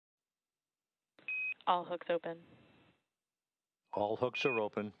All hooks open. All hooks are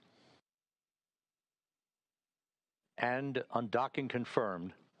open. And undocking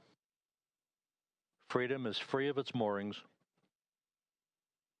confirmed. Freedom is free of its moorings.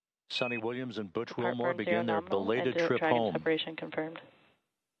 Sonny Williams and Butch Wilmore begin their belated trip home. Separation confirmed.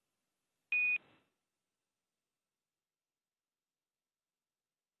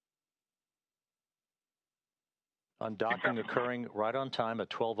 Undocking occurring right on time at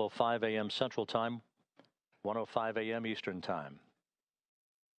 12:05 a.m. Central Time, 1:05 a.m. Eastern Time.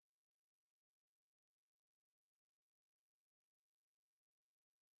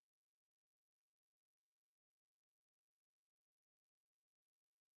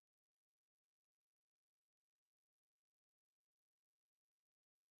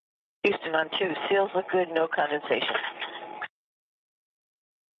 Houston on 2, seals look good, no condensation.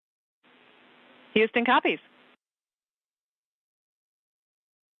 Houston copies.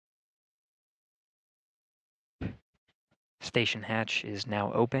 Station hatch is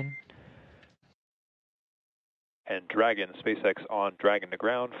now open. And Dragon, SpaceX on Dragon to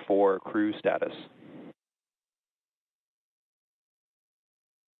ground for crew status.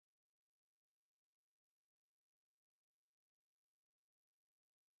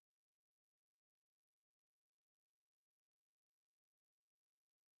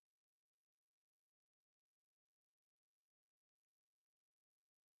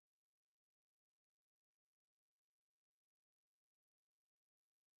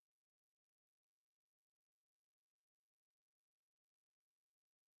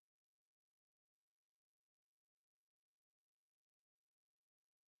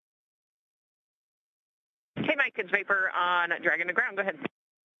 Hey, Mike, it's Vapor on Dragon to ground. Go ahead.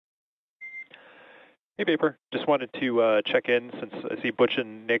 Hey, Vapor. Just wanted to check in since I see Butch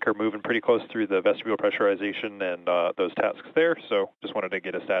and Nick are moving pretty close through the vestibule pressurization and those tasks there. So just wanted to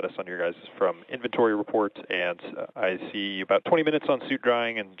get a status on your guys from inventory report. And I see about 20 minutes on suit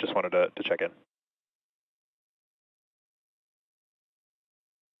drying and just wanted to check in.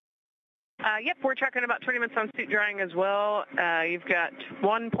 Yep, we're tracking about 20 minutes on suit drying as well. You've got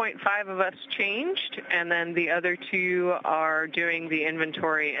 1.5 of us changed, and then the other 2 are doing the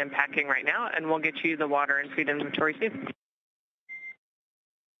inventory and packing right now, and we'll get you the water and feed inventory soon.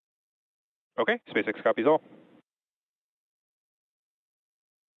 Okay, SpaceX copies all.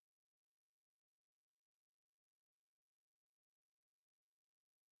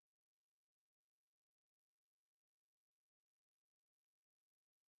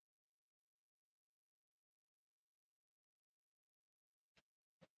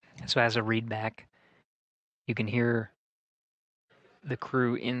 So as a readback, you can hear the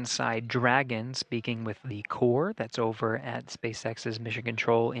crew inside Dragon speaking with the core that's over at SpaceX's Mission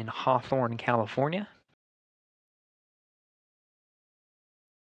Control in Hawthorne, California.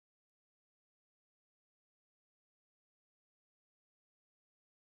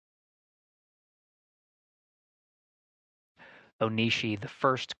 Onishi, the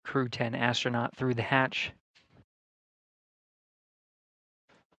first Crew 10 astronaut through the hatch,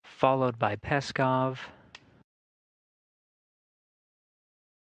 followed by Peskov,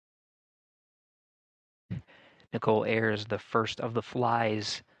 Nicole Ayers, the first of the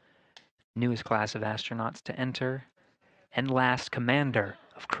Fly's newest class of astronauts to enter, and last Commander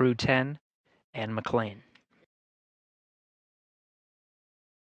of Crew 10, Anne McLean.